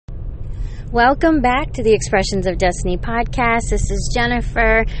Welcome back to the Expressions of Destiny podcast. This is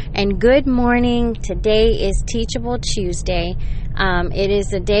Jennifer, and good morning. Today is Teachable Tuesday. It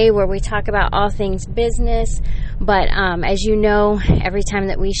is a day where we talk about all things business, but as you know, every time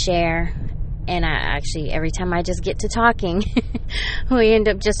that we share, and every time I just get to talking, we end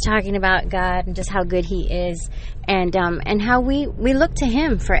up just talking about God and just how good He is, and how we look to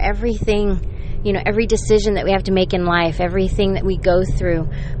Him for everything, every decision that we have to make in life, everything that we go through.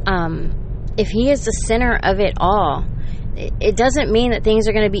 If He is the center of it all, it doesn't mean that things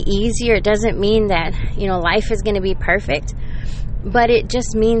are going to be easier. It doesn't mean that, life is going to be perfect. But it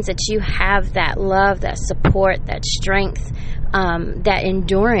just means that you have that love, that support, that strength, that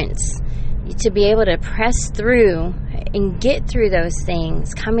endurance to be able to press through and get through those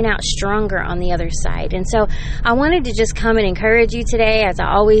things, coming out stronger on the other side. And so I wanted to just come and encourage you today, as I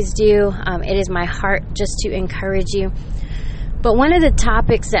always do. It is my heart just to encourage you. But one of the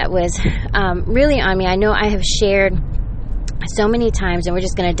topics that was really on me, I know I have shared so many times, and we're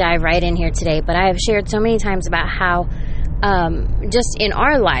just going to dive right in here today, but I have shared so many times about how just in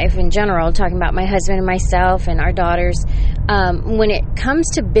our life in general, talking about my husband and myself and our daughters, when it comes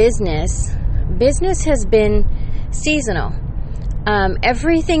to business has been seasonal.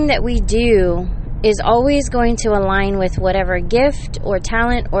 Everything that we do is always going to align with whatever gift or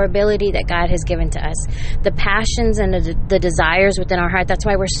talent or ability that God has given to us. The passions and the desires within our heart. That's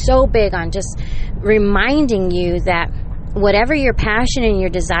why we're so big on just reminding you that whatever your passion and your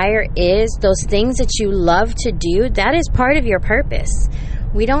desire is, those things that you love to do, that is part of your purpose.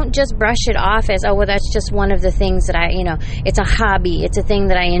 We don't just brush it off as, oh, well, that's just one of the things that it's a hobby. It's a thing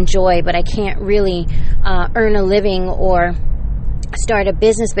that I enjoy, but I can't really earn a living or start a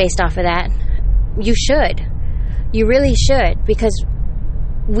business based off of that. You should. You really should, because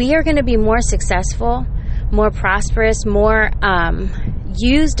we are going to be more successful, more prosperous, more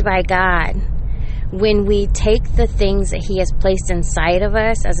used by God when we take the things that He has placed inside of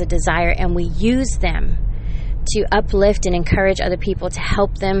us as a desire and we use them to uplift and encourage other people, to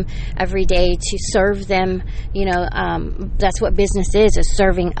help them every day, to serve them. That's what business is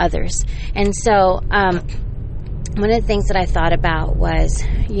serving others. And so one of the things that I thought about was,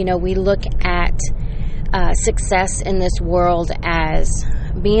 we look at success in this world as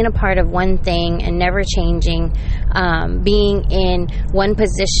being a part of one thing and never changing, being in one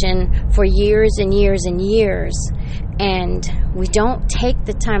position for years and years and years, and we don't take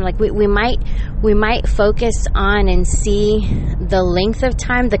the time. Like we might focus on and see the length of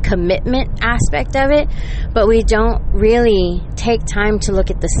time, the commitment aspect of it, but we don't really take time to look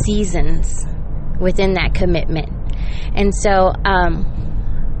at the seasons within that commitment. And so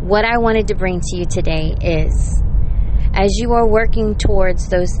what I wanted to bring to you today is, as you are working towards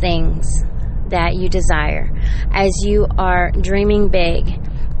those things that you desire, as you are dreaming big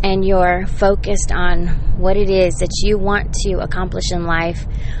and you're focused on what it is that you want to accomplish in life,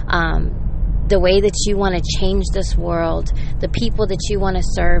 the way that you want to change this world, the people that you want to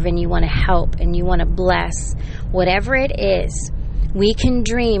serve and you want to help and you want to bless, whatever it is, we can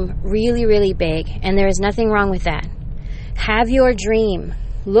dream really, really big, and there is nothing wrong with that. Have your dream.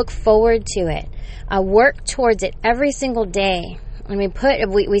 Look forward to it. Work towards it every single day. I mean,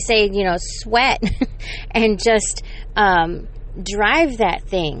 we say, sweat and just drive that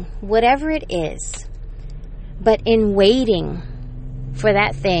thing, whatever it is. But in waiting for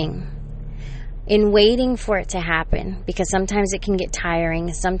that thing, in waiting for it to happen, because sometimes it can get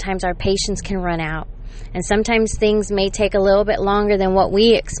tiring, sometimes our patience can run out, and sometimes things may take a little bit longer than what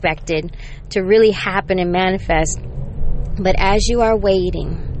we expected to really happen and manifest. But as you are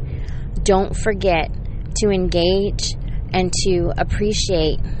waiting, don't forget to engage and to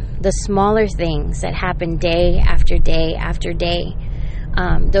appreciate the smaller things that happen day after day after day.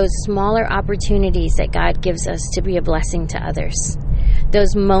 Those smaller opportunities that God gives us to be a blessing to others.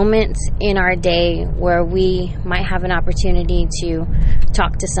 Those moments in our day where we might have an opportunity to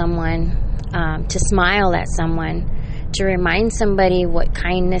talk to someone, to smile at someone, to remind somebody what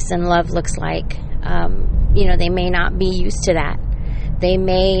kindness and love looks like. They may not be used to that. They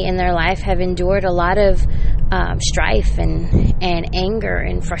may in their life have endured a lot of strife and anger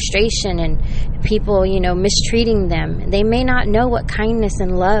and frustration and people, mistreating them. They may not know what kindness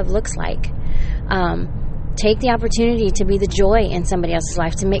and love looks like. Take the opportunity to be the joy in somebody else's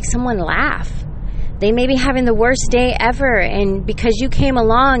life, to make someone laugh. They may be having the worst day ever, and because you came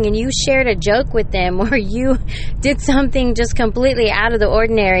along and you shared a joke with them, or you did something just completely out of the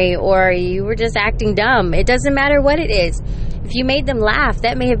ordinary, or you were just acting dumb, it doesn't matter what it is. If you made them laugh,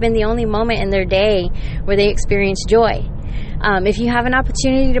 that may have been the only moment in their day where they experienced joy. If you have an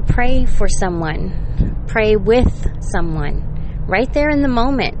opportunity to pray for someone, pray with someone right there in the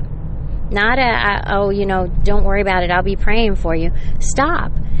moment. Not don't worry about it, I'll be praying for you.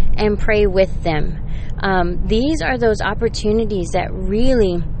 Stop and pray with them. These are those opportunities that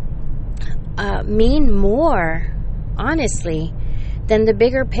really mean more, honestly, than the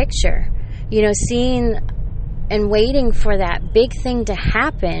bigger picture. Seeing and waiting for that big thing to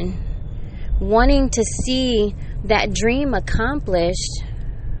happen, wanting to see that dream accomplished,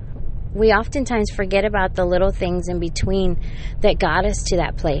 we oftentimes forget about the little things in between that got us to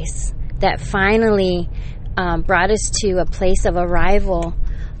that place, that finally brought us to a place of arrival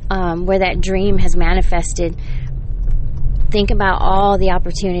where that dream has manifested. Think about all the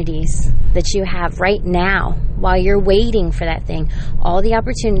opportunities that you have right now while you're waiting for that thing. All the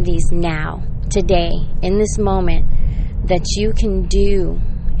opportunities now, today, in this moment, that you can do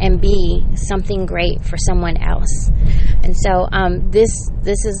and be something great for someone else. And so this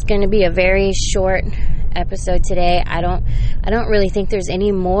is going to be a very short episode today. I don't really think there's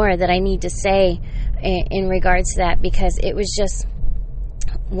any more that I need to say in regards to that, because it was just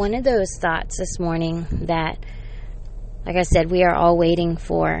one of those thoughts this morning that, like I said, we are all waiting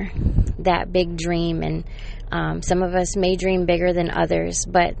for that big dream, and some of us may dream bigger than others,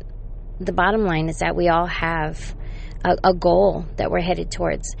 but the bottom line is that we all have a goal that we're headed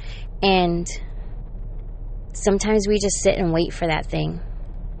towards, and sometimes we just sit and wait for that thing.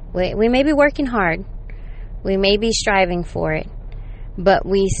 We may be working hard, we may be striving for it, but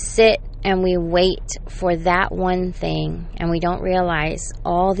we sit and we wait for that one thing, and we don't realize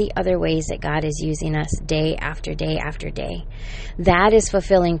all the other ways that God is using us day after day after day. That is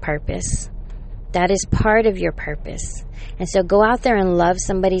fulfilling purpose. That is part of your purpose. And so go out there and love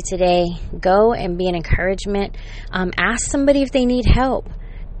somebody today. Go and be an encouragement. Ask somebody if they need help.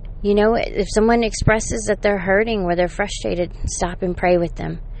 If someone expresses that they're hurting or they're frustrated, stop and pray with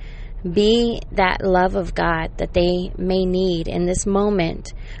them. Be that love of God that they may need in this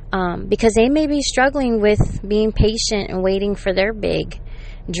moment, because they may be struggling with being patient and waiting for their big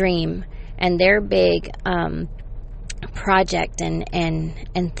dream and their big project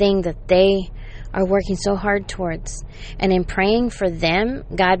and thing that they are working so hard towards. And in praying for them,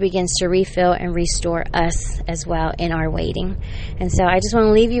 God begins to refill and restore us as well in our waiting. And so I just want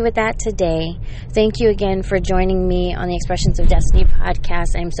to leave you with that today. Thank you again for joining me on the Expressions of Destiny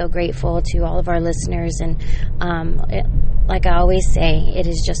podcast. I'm so grateful to all of our listeners. And like I always say, it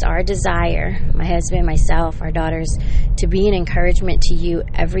is just our desire, my husband, myself, our daughters, to be an encouragement to you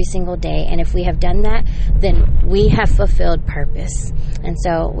every single day. And if we have done that, then we have fulfilled purpose. And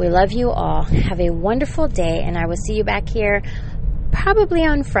so we love you all. Have a wonderful day, and I will see you back here probably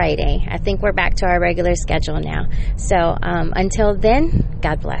on Friday. I think we're back to our regular schedule now. So until then,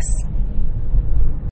 God bless.